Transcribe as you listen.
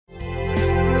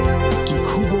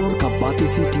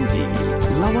CCTV,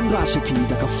 lawan Rashipi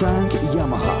daka Frank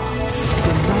Yamaha,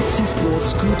 the Maxi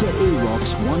Sports Scooter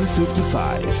Aerox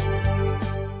 155.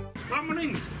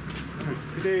 Morning.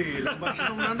 Today, lambat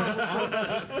siang mana?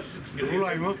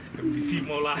 Mulai mo? Bisi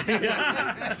mulai.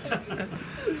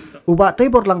 Uba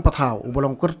Teiborlang Pathaw,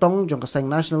 ubolong kurtong jong kaseng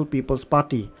National People's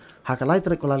Party, hakalai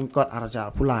trekulan kot araja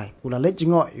pulai, ulalet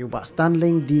jingok uba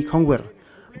Stanling di Khongwir.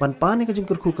 Ban pani ka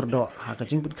Jingkyrkhu kerdo, haka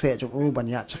jing put kre jong u ban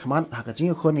ya chakmat, haka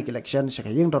jing khonik election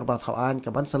syakaying dor Pathawan ka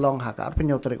ban salong haka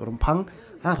arpenyo trek rumpang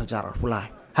araja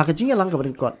pulai. Haka jing yalang ka ban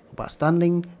kot uba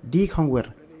Stanling di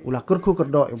Khongwir. Ula Jingkyrkhu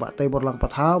kerdo uba Teiborlang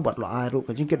Pathaw bat lo ai ru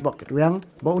ka jingket bok ketwiang,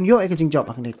 ba unyo e ka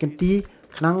jingjop akne kenti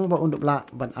khnang ba undup la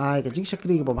ban ai ka jing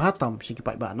sakri ka bahatam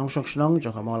sikipai ba nong song snong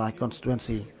jong ka molai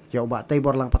constituency. Ya uba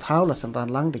Teiborlang Pathaw la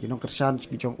sanran lang de kinong kersan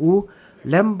ki jong u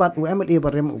lem bat UMLA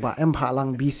barim uba em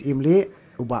halang bis imle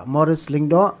uba Morris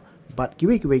Lingdo bat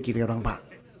kiwi kiri orang ba.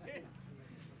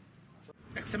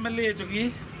 XMLA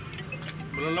jongi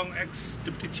belalong ex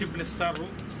deputy chief minister ru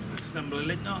senam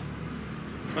belalit no.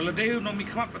 Kalau dia nong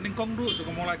mikmat pening kong du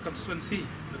jong molai constituency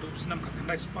du senam ka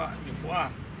kendai spa ni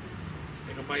puar.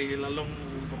 Ya ka bai lalong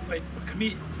bapai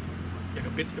kami ya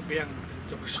ka bit ke biang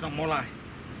jong senam molai.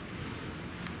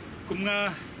 Kum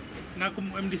kum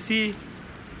MDC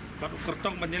baru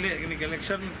kertong menyelek ini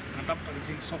election ngatap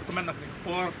jing dokumen nak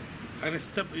dikepor hari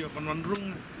step yo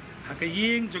penondrung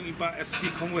hakaying jong iba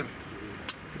SD Khongwir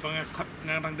iba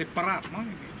ngarang de parat no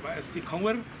iba SD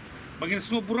Khongwir bagin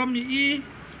semua buram ni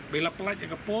bela pelat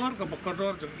yang kepor ke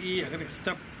bokodor jong hari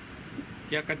step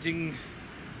ya kajing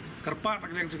kerpak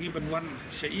tak yang jong banwan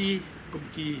syai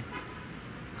kumki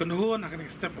kenuhun hari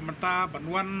step pemerintah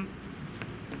banwan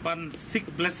ban sik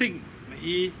blessing na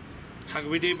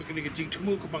Hagwede begini ke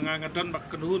Jingkyrkhu ke Bangangadon bak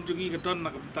kenuhun jungi gadon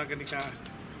nak benta kini ka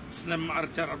senam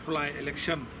arjar apulai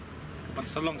election ke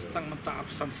Pansalong setang menta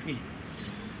absan sengi.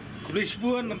 Kulis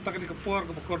buan menta kini kepor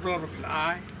ke Bokodor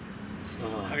ai.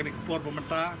 Kini kepor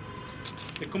pementa.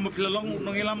 Tekum pilalong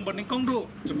nongilam baningkong du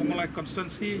cukup mulai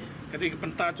konstituensi kadi ke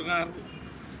penta jungar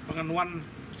penganuan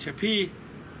syapi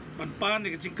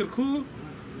banpan ke Jingkyrkhu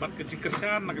bat ke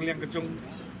Jingkyrkhan nak liang ke jong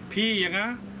pi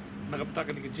yang nak benta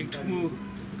kini ke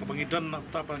Jingkyrkhu kebangidan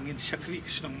atau pangin syakri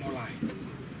senang mulai.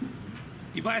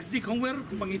 Iba SD Khongwir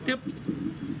pangitip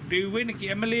dewe ni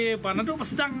ki MLA banado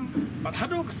pasdang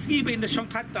badhado kesi be inda syong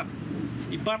thatan.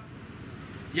 Ibat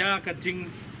ya kajing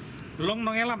long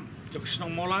nongelam jok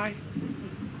senang mulai.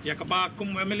 Ya kaba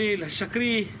kum MLA la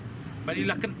syakri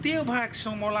badila kentil bahak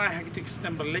senang mulai hakitik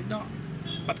senang berlej no.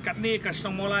 Bat kat ni ka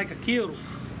senang mulai ka kiru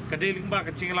kadeling ba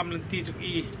kajing lam lenti jok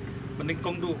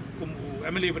meningkong du kum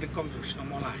MLA meningkong jok senang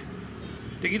mulai.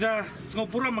 Jadi kita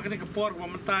sengopura makan kepor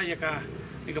pemerintah ya ka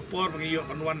kepor pengiyo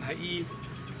kanuan hai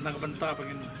nak benta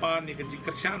pengin pan ni ke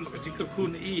Jingkyrkhan ke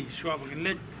Jingkyrkhu ni syua pengin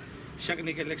lej syak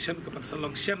ni ke election ke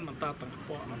Pansalong sian menta tang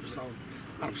kepor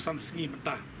arpsan sengi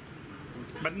menta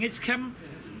ban ngis kem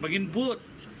pengin but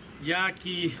ya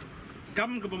ki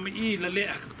kam ke pemi lele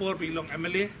kepor pilong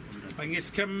MLA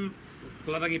pengis kem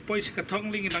ladangi pois ke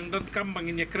thongling nang don kam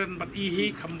pengin yakren bat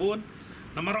hi khambun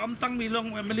namar amtang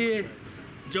bilong MLA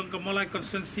jong ke mulai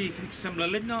konstituensi kisam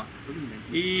lalit no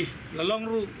lalong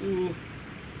ru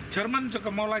Jerman jong ke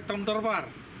mulai tahun terbar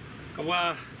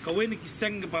kawa ni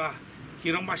kiseng ke ba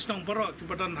kirang basnong poro ki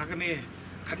badan hakane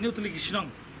khanyu tuli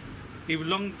kisnong ki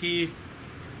belong ki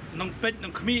nong pet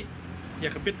nong kami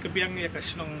ya kapit ke biang ya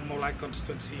kasnong mulai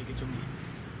konstituensi ke jongi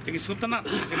jadi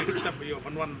sultanat ke step yo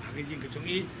panwan hakijing ke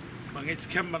jongi bangit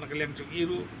scam ban ke liang jongi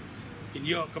ru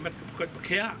inyo kamet ke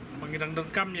bakya mangidang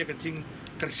dengkam ya kajing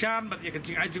tersian bat ya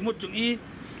kajing ajing mut jung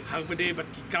hang bede bat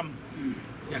kikam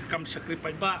ya kam sakri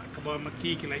paiba ka ba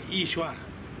maki kilai iswa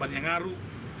ban yang aru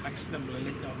hang senam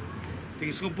belalit no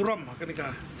tingi sungupuram hakani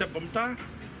ka step pemta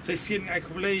sai sin ai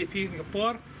khublai pi ni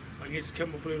kapor bangis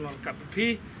skam boleh lor kat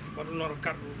pi baru lor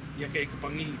kat ya kai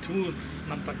kepangi tu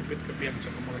nampak kebit kebiang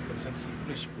jong mulai konsensi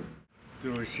nisbu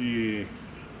Terus si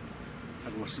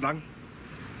aku sedang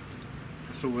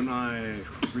so when I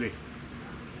play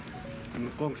and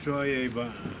kong so ay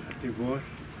ba Tibor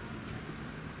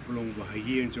belum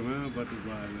bahagia cuma batu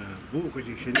ba bu ko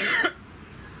sing sini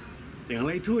yang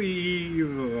lain tu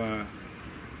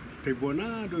Tibor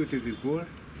na do Tibor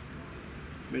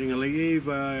mending lagi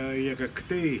ba ya ka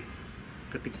kete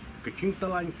kecing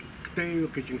talan kete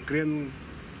kecing kren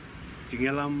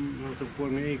cingalam atau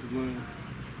pun ni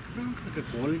ke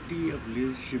quality of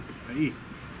leadership ai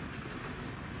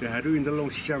terhadu in dalam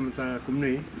siam ta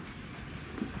kumne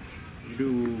du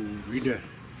leader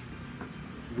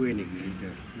winning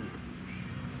leader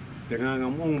dengan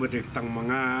ngomong berdek tang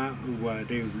manga uwa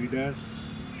de leader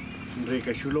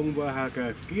mereka sulung bah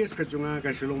ka kies ka cunga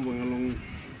ka sulung bangalong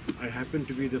I happen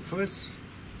to be the first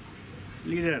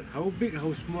leader. How big,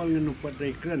 how small nganu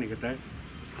padai kran kata.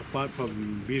 Apart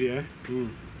from Biria,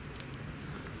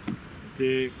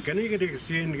 the kani kadi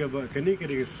scene kaba kani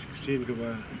kadi scene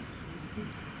kaba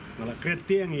malah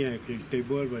kretiang ya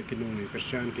tebor ba kinung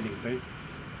kersan kini kata.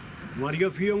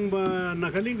 Mario Piong ba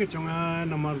nakaling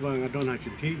kecungan namar ba ngadon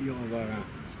hasinti yo ba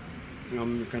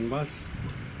ngam kanbas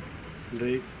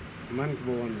dari man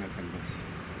kebawaan kanbas.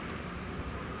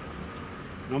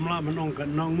 Namla menong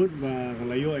kan nongut ba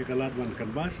layo ay kalat ban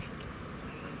kanbas.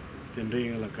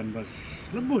 Tendring ala kanbas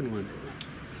lebun man.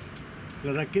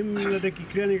 Ladakim ladaki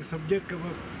krian ek subjek ka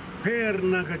fair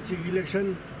na ka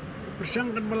election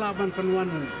persangkan balaban penuan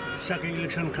sa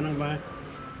election kana ba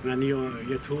nganiyo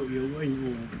yatho yo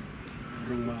ayu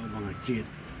rong ma bang chit.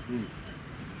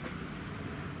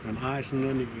 Kan ais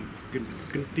no ni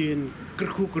kentin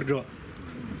kerkhu kerdo.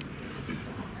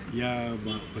 Ya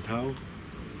ba Pathaw.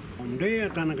 Dia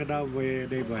tanah kada we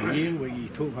dei ba yeng we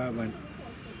thu pha ban.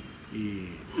 I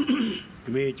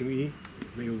keme chung I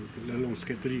me lalong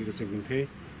secretary ka segmen the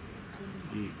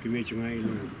I keme chung ai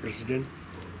lo president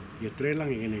ya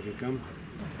trelang ngene ke kam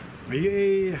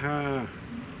ai ha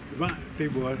ba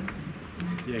Teiborlang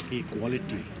ya ki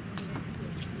quality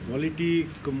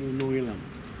komuno ilam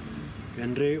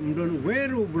andre umdon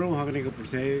weru bro ha ne ka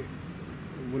persai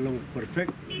belum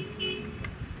perfect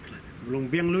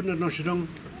belum biang lun no sedang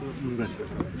umdan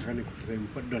kan ko persai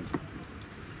padan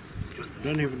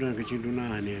dan ini benar kecing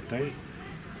duna ni tai.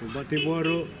 Ubat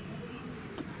Teiborlang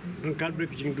rengkat ber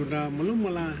kecing duna belum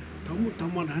malah tamu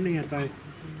hani tai.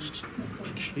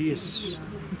 He is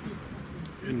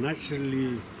a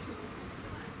naturally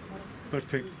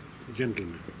perfect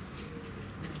gentleman.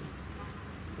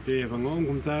 Dia bangong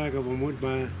kumta ka pemut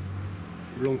ba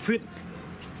belum fit.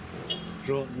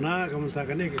 Ro na kumta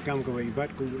kane ke kam ka ibat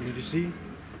ku ndisi.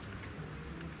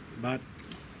 But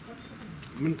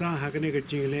mentah hakane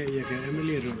kecing le ya ke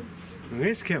Emily ro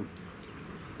ngais kem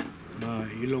ba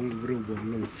ilong berubah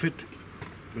long fit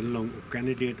belong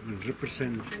candidate will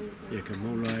represent ya ke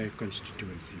Maulai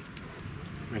constituency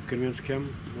akhirnya kem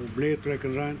mau blade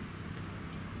rekan ran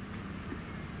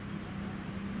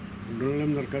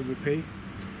dalam darkar berpay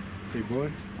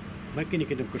Teiborlang makin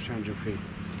kita berkesan berpay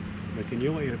makin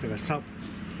yo ya tak sab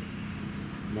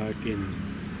makin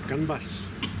kanbas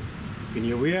makin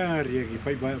yo ya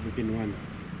pai ba makin wan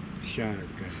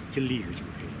syaga celi ke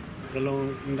cuma. Kalau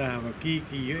anda bagi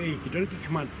kita ni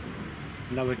kemat,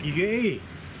 anda bagi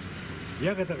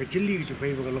ya kata ke celi ke cuma.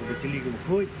 Kalau ke celi ke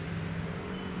bukan,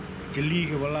 celi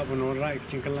ke bala penorai ke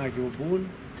cingkal lagi bukan.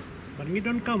 Paling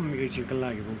don kam ke cingkal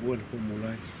lagi bukan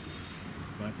pemulai.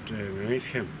 But ngais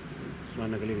hem,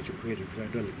 mana kali ke cuma kita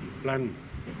don plan,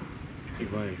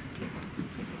 ibai.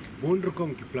 Bun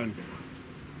rekom ke plan.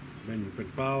 Ben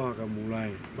penpawa ke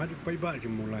mulai, balik pai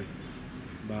cuma mulai.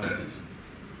 Ba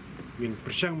min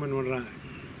persang manora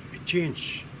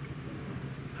change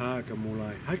ha ka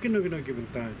mulai ha kena ke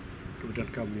bentar kemudian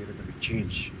kami kata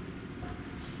change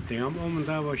tengam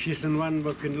menta ba season 1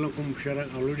 ba kin lokum syarat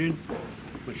aludin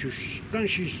masus tan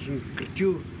season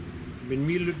kerju ben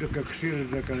milu de ka ksir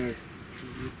de ka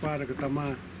para ka tama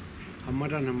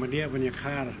hamadan hamadia banyak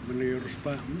har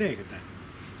menuruspa mde kata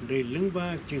de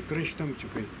lengba cing kristam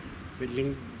cupai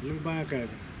lengba ka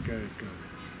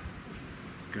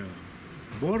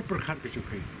bor perkhat ke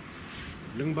chukhe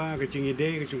lengba ke chingi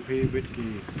de ke chukhe bet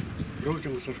ki ro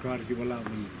chung sarkar ki wala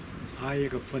man aaye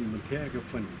ka fund man the ka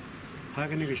fund ha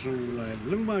ke ne ke shung la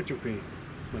lengba chukhe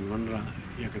man wanra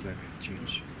ya ka da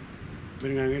change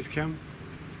ben nga nges kham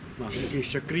ma ki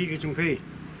shakri ke chukhe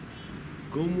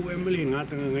gomu emily nga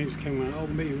ta nges kham ma au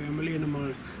me emily na ma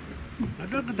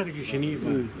ada ka ta ki shini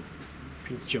ba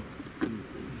pincho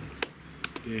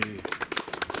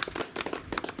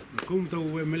kum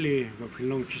tau Emily ba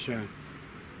filong kisa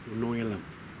unoelam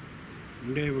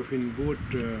nde ba fin bot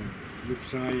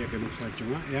luksa ya kan sa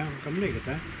chunga ya kamne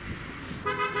kata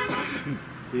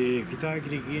kita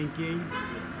kiri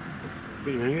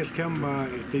benganges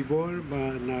kamba Teiborlang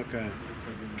ba naka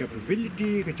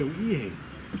capability ka chung I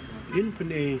in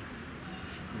pene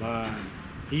ba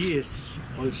he is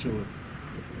also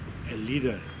a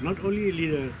leader, not only a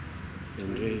leader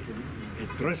and a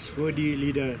trustworthy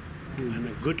leader and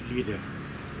a good leader.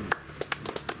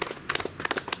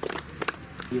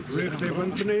 Kita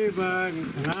pantene ba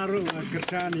ngaruh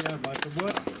kerjaan ya ba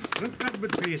sebuah rengkat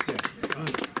berpesa.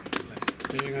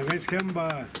 Dengan guys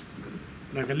kamba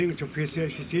nagaling chopesa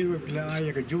sisin bila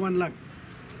ayah kejuan lak,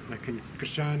 lakin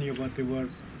kerjaan ya ba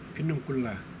Teiborlang pinum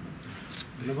kulla.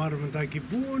 Namar mentaki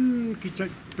bun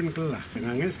kicak penkelah.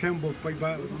 Dengan guys kamba pai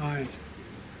ba ay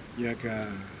ya ka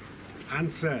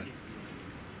answer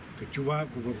kecuali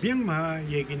ku biang mah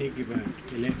ye kini kiba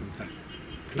elek entah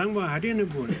kenang mah hadir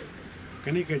nebun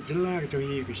kini ke jela ke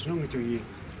coyi ke senong ke coyi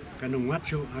kanung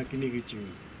matsu kini ke cing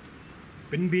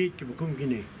penbit ke bukum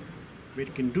kini bet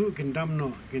kendu kendam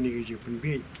no kini ke cing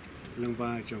penbit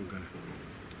lengba congka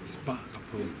spa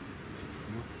kapung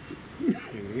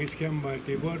yang sekian bah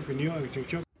tebor penio ke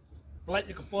cengcok pelaj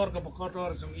ke por ke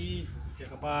bekotor congi ya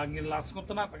ke bangin las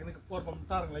ngotenat kini ke por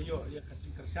pementar ngelayo ya ke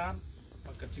Jingkyrkhu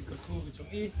pakai Jingkyrkhu ke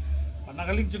congi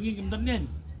panagaling congi kemudian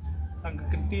tang ke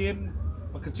kentin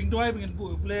pakai Jingdoai pengen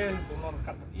bu ble bolor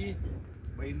kat i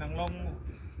bayi nanglong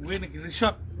we nak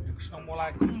resort senang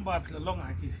mulai kembat lelong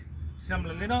lagi siam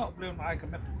lelino boleh mai ke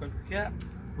met bukan kia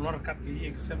bolor kat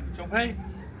ke sem congpai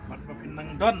mat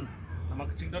papinang don nama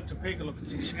kecing dot cepai kalau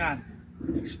kecing singan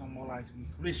senang mulai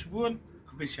kulis pun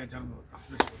kulis ajar mu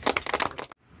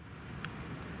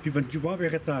di banjuba be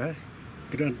kata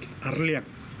kedan arliak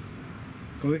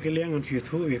kowe keliangan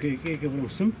situ ke belum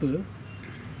simple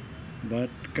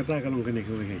but kata kalau kene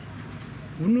kowe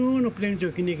uno no plan jo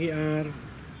kini ki ar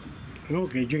no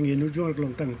ke jeng inu jual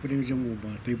kelong tang plan jo mu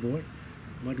ba tebor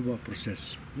ma dua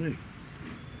proses ni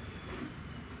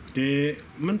de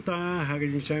menta hage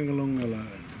sang kelong ala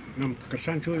ngam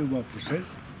kersan cho dua proses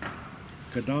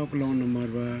kedau kelong nomor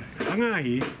ba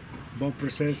angahi ba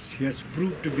proses has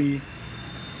proved to be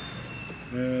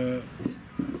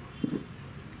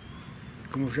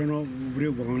como se no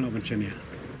abriu ba ngala bancania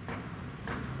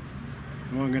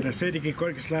orang ada saya di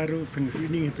kor keslaru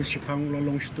penfini itu sipang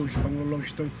lolong situ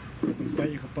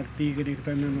baik ke parti ke di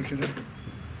tanah masyarakat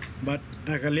but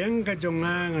nakaliang ka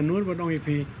jonga nganur badong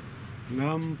ipi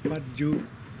ngam paju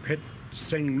pet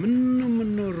seng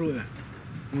menuru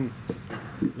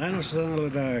lain sedang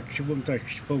ada sebelum tak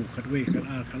sebelum kadwe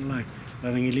kan lai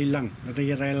dan ngililang ada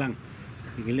yarailang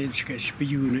ngilit sika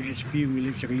SPU na SPU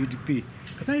ngilit sika UDP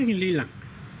kata ngililang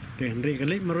teh ndre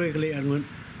kali maroi kali anun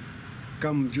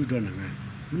kam judan nga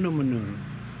menur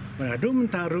pada dom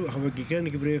taru hawagi kan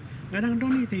kibre ngadang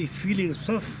doni ti feeling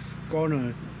soft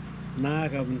corner na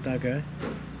ka bentaga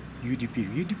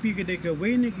UDP ke deka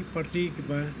wene ki parti ki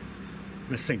ba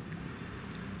naseng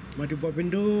madu ba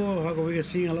bindo ha ko we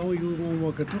sing alo yu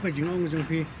mo ka to ka jingong jong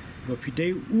pi ba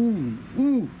pidei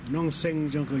nong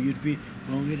seng jong ko UDP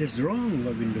no it is wrong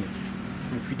ba bindo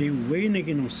pidei wene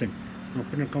ki nong seng no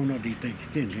pernah kau nak di tak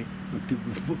kisah ni, nanti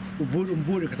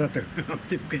ubur kata tak,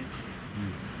 nanti ke.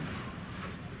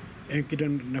 Yang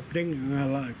kita nak pering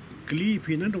ngala kli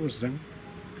pinan tu sedang,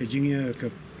 kejingnya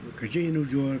kejing nu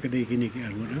jual kedai kini ke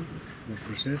arwana,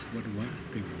 proses berdua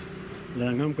tiba.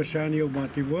 Langam kesan yo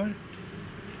bati buat,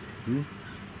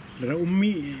 lara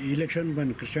ummi election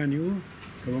ban kesan yo,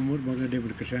 kalau mud bagai dia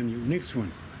berkesan yo. Next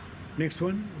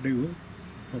one, dia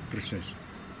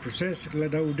proses kalau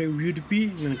dah udah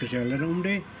UDP dengan kesalahan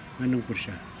umde dengan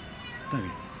persa, tak?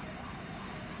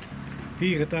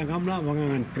 Pi kata kamla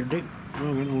bangan predict,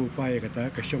 bangan upaya kata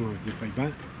kesyong lagi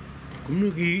payah. Kumnu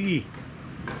ki,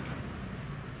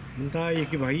 entah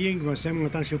iki bahiyeng masa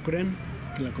mengatakan syukuran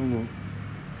kila kamu.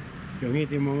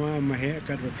 Yang ini mama mahek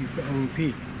kat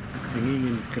pi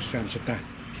ingin kesan setan.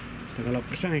 Kalau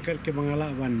persan ikat ke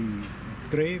bangalawan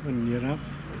tre ban yarap.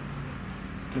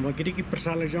 Nama kini ki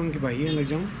persala jong ki bahian la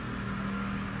jong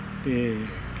te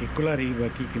ki kulari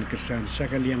ba ki kin kesan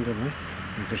sakaliang ka ba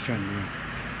kesan ni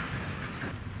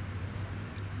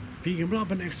pi gemla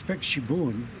ban expect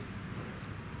shibon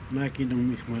na ki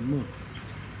nong mihman mo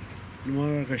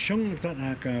nama ka shong ta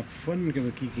ka fun ka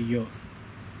ba ki yo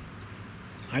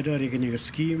ada ri kini ka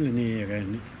scheme le ne ka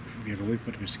ni bi roi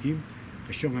pat ka scheme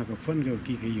ka shong ka fun ka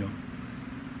ki yo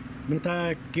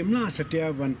menta gemla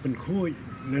setia ban pen khoi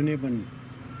le ne ban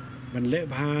le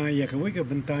bha ya ka wei ka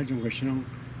banta jong ka shnong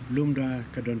lumda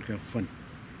ka don ka fun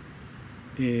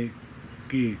te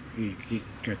ki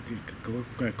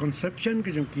conception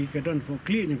ka jong ki ka don for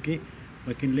clear jong ki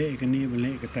makin le ka ni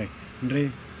le ka tai ndre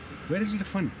where is the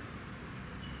fun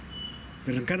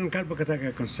terangkan ba kata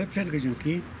ka conception ka jong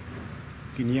ki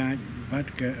kinya bad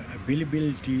ka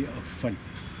availability of fun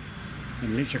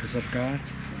dan le ka sarkar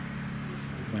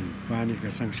ban pani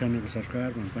ka sanction ka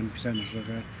sarkar ban pisan ka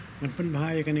sarkar man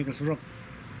bahaya kan ni kasurok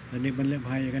dan ni banle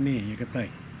bahaya kan ni ya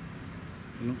katai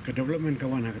ke development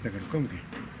kawan ha kata kom ke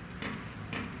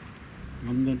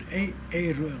ngamdon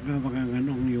ru ngabangan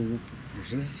ong yo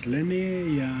proses lene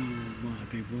ya ma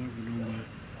tebor no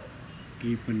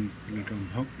ki pen kam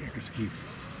hok ya skip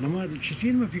nama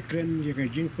sisin ma fikren ya ka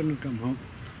jing pen kam hok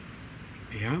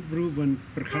ya bro ban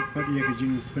perkhat pat ya ka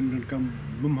jing pen kam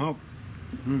bum hok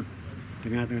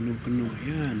tengah-tengah num keno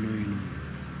ya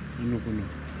no kono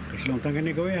keselong tangan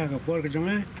ni kau ya kapor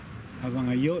kejonga abang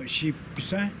ayo si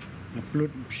pisah upload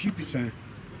si pisah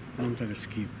nam tak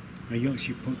skip Ayok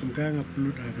si potong ka nga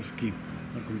pelut aga skip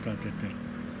Markum ta teter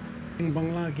Yang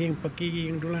bangla yang paki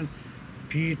yang dulan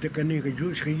Pi tekani ke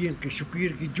ju sekali ke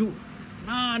syukir ke ju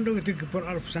Nah ando itu ke per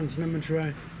arf san senaman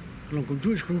suai Kalau kum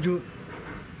ju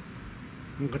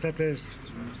Kata tes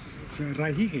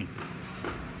rahi ke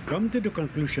Come to the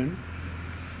conclusion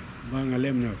bang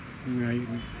alem na ngai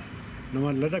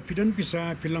nama lada pidan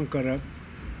pisah pilang karab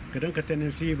kadang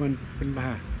tendency man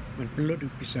penbah man pelut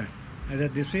pisah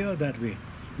either this way or that way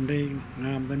ndai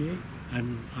ngam bani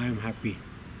and I am happy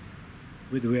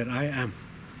with where I am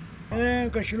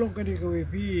ka shilong ka di ka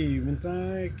pi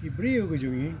mentai ki brio ko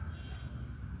jungi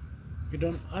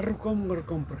kidan arkom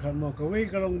ngarkom perkhan mo ka we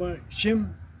kalong ba sim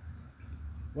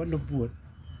wan buat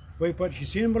pai pat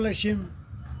hisin bala sim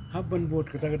Haban buat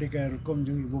kata ketika rekom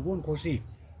jungi bubun kosi,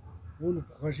 bubun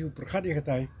kosi perkat dia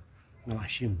kata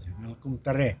ngalasim, ngalakum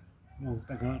tare, mau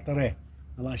ngalakum tare,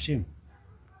 ngalasim,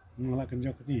 ngalakum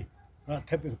jauh ngalak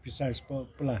tapi pisah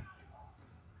sepelah,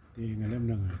 di ngalam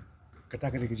dong.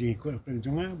 Kata ketika jungi ikut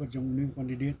penjunga berjung ni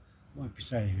kandidat mau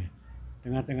pisah ini,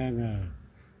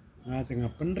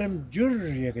 tengah-tengah penrem jur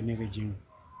ya kena kejing,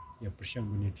 ya persiang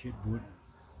menitiat buat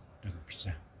dah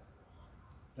pisah.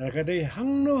 Dah kadai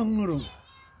hang nuru.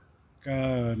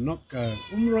 Ka nok ka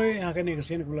umroi akan ni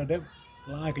kesin kula dep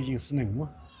la ka jing seneng mo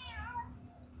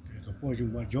ka po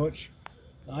jung ba George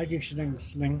la jing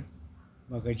seneng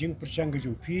ba ka jing persang ka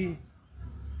jung pi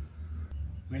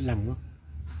mai lang mo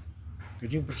ka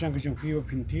jing persang ka jung pi ba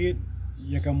pintit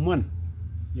ya ka mon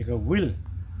ya ka will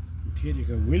pintit ya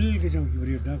ka will ka jung ki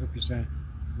beri da ka pisa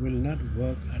will not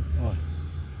work at all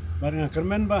barang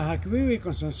kerman ba hakwi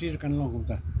konsumsi kan long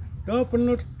kumta do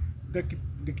penlut de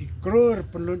ki kror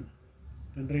penlut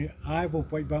dan dari I bo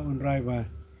pai ba unrai ba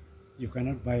you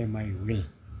cannot buy my will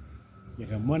ya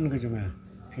ka mon ka junga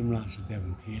phimla setiap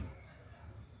tin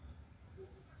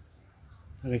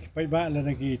dari pai ba la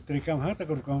ki trikam ha ta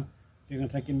ko dengan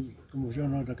takin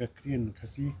kemudian ada ka krien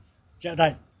kasi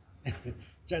cadai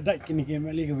kini ke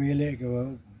mali ka wele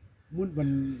ka mun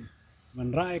ban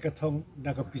rai ka thong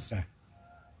da ka pisa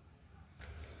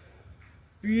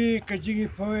pi ka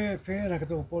jingi phoe phe ra ka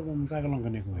to por mun ta ka long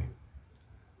ka ne ko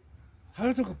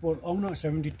Harus tu kapur ong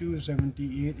 72,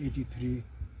 78, 83.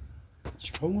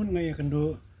 Sepungun ngaya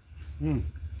kendo.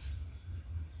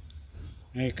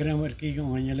 Ngaya kena merki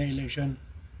kong hanya election.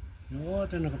 Oh,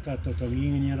 tanah kata tu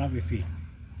ingin rabi fi.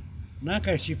 Nak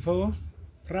sipo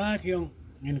pra kiong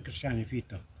ngin kersani fi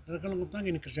to. Kalau ngutang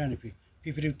ngin kersani fi.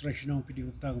 Fi traction fi di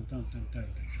ngutang.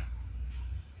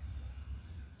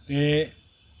 De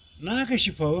nak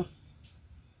sipo,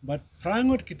 but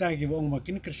prangut kita gibong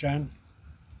makin kersan.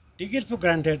 Take it for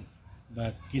granted,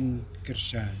 bakin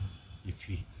kersan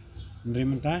ifi.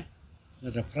 Menerima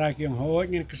ada prak yang hawa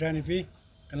ingin kersan ifi,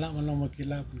 kalau malam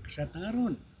makila pun kersan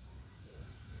tangarun.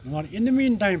 Namun in the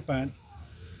meantime pan,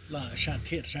 lah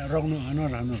syathet sarong no anor.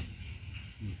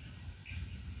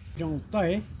 Jong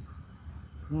tay,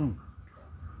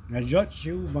 ngajot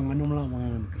siu banganum lah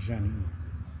bangan kersan ini.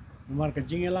 Nomor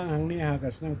kejingelang hang ni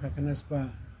hakas nang kakanas pa.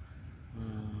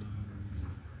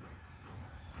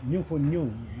 New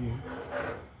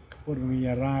kapur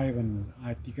mengirai ban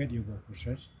tiket juga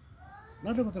proses.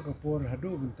 Nada kata kapur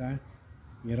hadu benta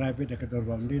mengirai pada ketua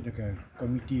bandi dekat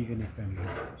komiti kenaikan.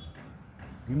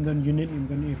 Imdan unit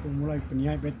imdan ini mulai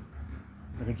penyai bed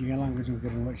dekat Jingkyrkhu ke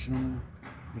Jingkyrkhu laksana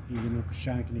dekat jenuh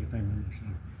kesan kenaikan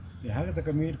laksana. Dia kata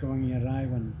kami mengirai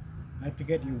ban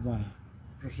tiket juga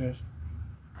proses.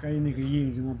 Kali ini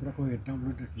kaya semua berapa hitam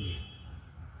lu dekat.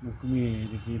 Kami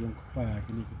dekat longkapa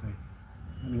kini kita.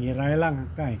 Mengirai lang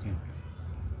kai kan.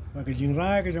 Bagi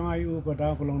jingrai ke jong ayu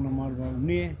pada kolong nomor ba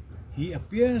ni he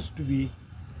appears to be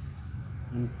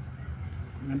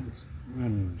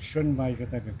ngan shun by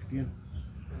kata ketian.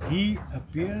 He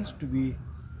appears to be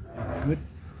a good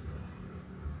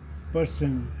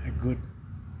person, a good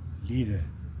leader.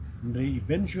 Mari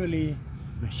eventually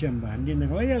masyamba hindi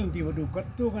naglayal di wadu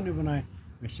katto kan ibunay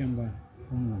masyamba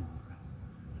umum.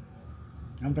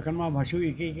 Am takan ma bhasu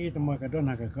iki tama kadon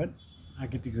hakakat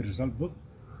Aki result book,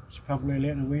 sepang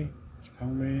lele nawe.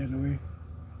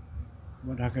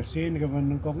 Buat hakasin ke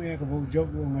ban kong ke bau job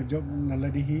ngajob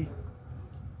naladihi.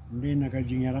 Hindi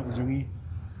nakajingyara ujangi.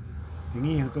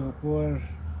 Tingi hato kapur.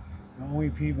 Naoy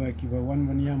pi ba ki ba wan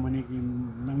baniya mani ki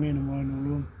nangi namo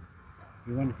nulun.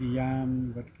 Iwan ki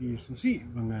yam bat ki susi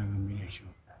banga ngamilisyo.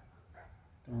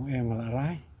 Tong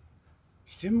ngalaray.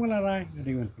 Sim ngalaray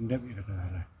ngadi wan pendep kata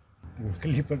ngalaray. Tengok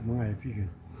kelipat mga pi kan.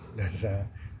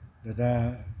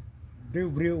 Dada dia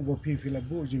beri ubah pi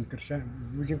filabu jing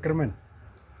kerman.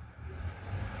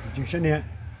 Jing sania.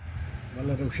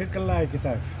 Malah ruset kelai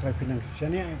kita. Terapi nang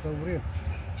sania itu beri.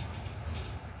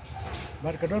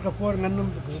 Bar kador kapor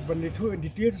nganum banditu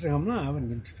details hamna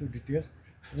banditu details.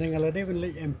 Dengan ada pun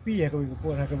MP ya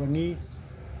kapor ha kabangi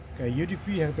ka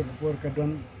UDP ha kapor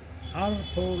kadon al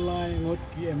polai ngot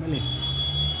ki MLA.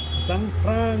 Stang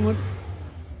prangut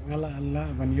ngala Allah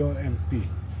banyo MP.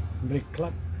 Beri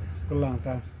klub kelang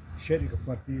ta share ke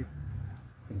parti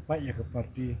tempat ya ke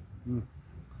parti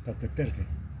tak teter ke.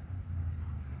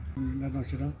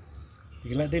 Nanti sudah.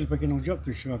 Tinggal del pakai nong job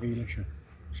tu suara election.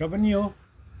 Sabanyo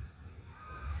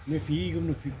ne fi gum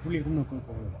ne fi puli gum ne ko.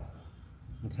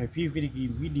 Matai fi ki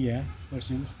media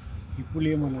person ki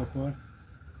puli mana apa.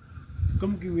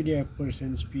 Kum ki media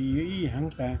person pi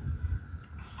hangta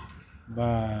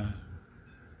ba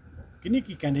kini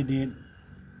ki candidate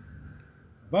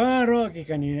baru ki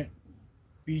candidate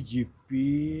PGP,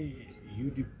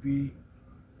 UDP,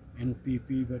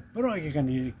 NPP, baru ki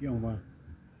candidate ki orang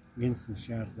against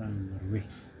share dan Norway.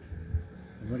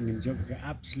 Orang yang job ke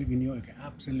absolute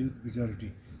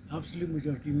majority. Absolute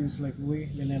majority means like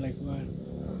way, lena like what.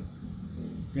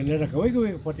 Lena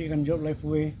kawai parti kan job like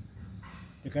way.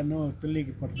 Tekan no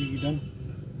teli parti kita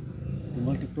to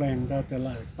multiply yang dah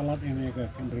telah pelat yang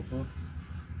mereka kan report.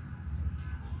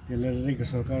 Telah dari ke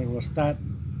sarkar start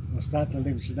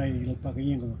tadi sedai lepas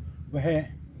kaya yang bahaya.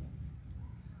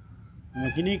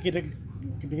 Kini kita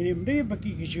mesti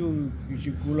bagi isu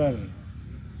kular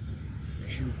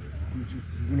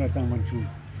tang mansu.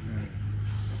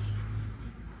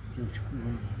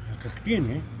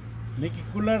 Kaktian neki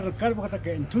kular kal kata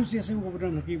ke enthusiasm ko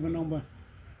benar neki menambah.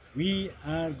 We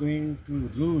are going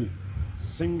to rule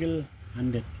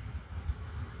single-handed.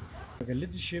 The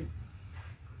leadership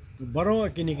to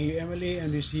borrow kini ki MLA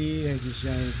and DC has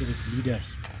decided to leaders.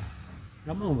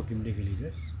 Kamu makin mereka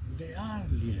leaders. They are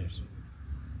leaders.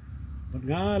 But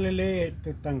ngalele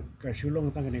tentang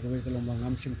kasulong tentang ni kau kalau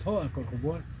mangam sim tho akor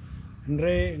kubur.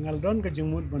 Andre ngaldon ke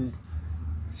jemut ban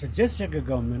suggest ke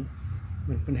government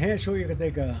ban penhe show ye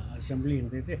kata ke assembly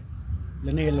hente te.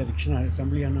 Lene election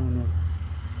assembly ana no.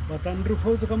 Batan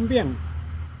rupo tu kambiang.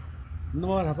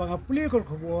 Nor apa ngapuli kor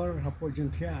kubur hapo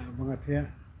jentia bangatia.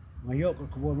 Mayok kor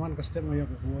kubur man ka step mayok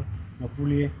kor kubur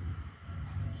ngapuli.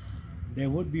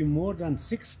 There would be more than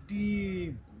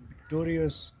 60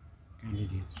 victorious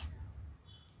candidates.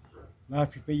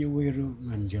 Lafi pe yuwiru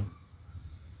manjam.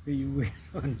 Pe yuwiru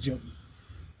manjam.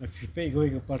 Lafi pe goi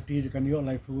ke parti kan yo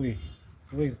life way.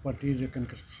 Goi ke parti kan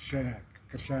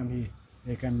kersani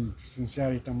kan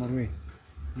sincere tamarwe.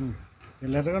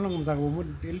 Telah lang mta ko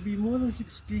it'll be more than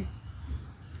 60.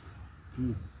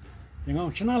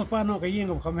 Tengok channel pa no kay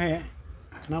ng kami.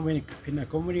 Kenapa ini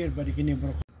pinakomodir bagi kini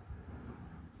bro.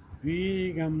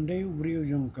 Vi gamdai ubrio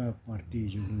jong ka parti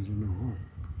jong.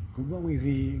 Kubang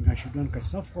vi ngasudan ka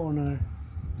soft corner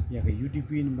ya ka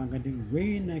UDP ng bangkadi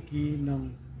way na ki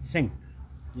ng seng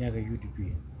ya ka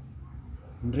UDP.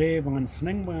 Andre bangan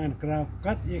seneng bangan kerap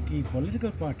kat ya ki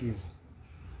political parties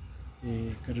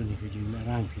kadang ni kerja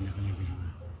rang pina kalau kerja.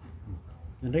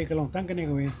 Andre kalau tangkan ni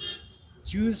kau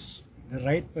choose the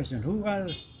right person. Who are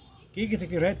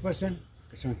kita ki right person?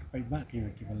 Kasong kipai bak ki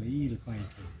balai lepai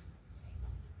ki.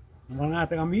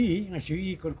 Mga kami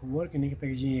ngasui ikut kubur kini kita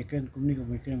kerja ikan kumni kau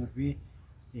ikan tapi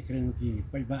ikan ki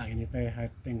paiba ini tay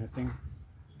hateng.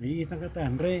 Jadi kita kata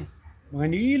Andre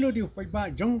mengenai ilo di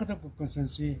paiba jong kata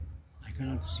konsensi I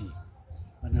cannot see.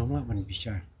 Panama man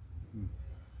bisa.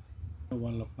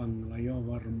 Walapang layo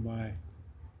warumbai.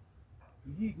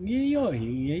 Ngiyo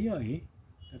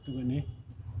kata ni.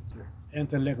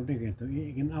 Enter lek ni gitu.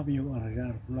 Ingin apa yang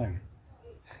arajar pulai.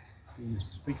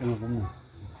 Speak sama kamu.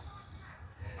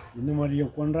 Ini mari yang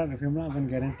kontrak firma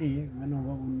akan garanti mana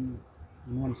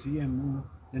un CM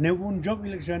dan un job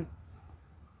election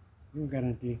you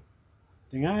garanti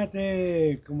tengah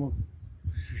te como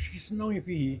she's no if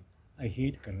I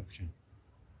hate corruption.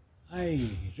 I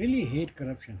really hate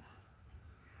corruption.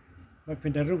 But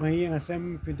pindaru kaya yang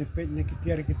asam pindepet na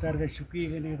kitar ka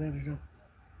suki kani kata so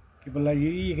kibala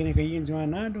yi kani kaya cuma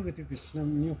nado gitu pisnam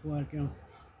niyo kuar kaya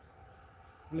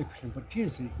boleh pisnam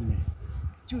percaya sih kini.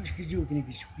 Cuci kini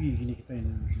kita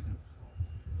ini.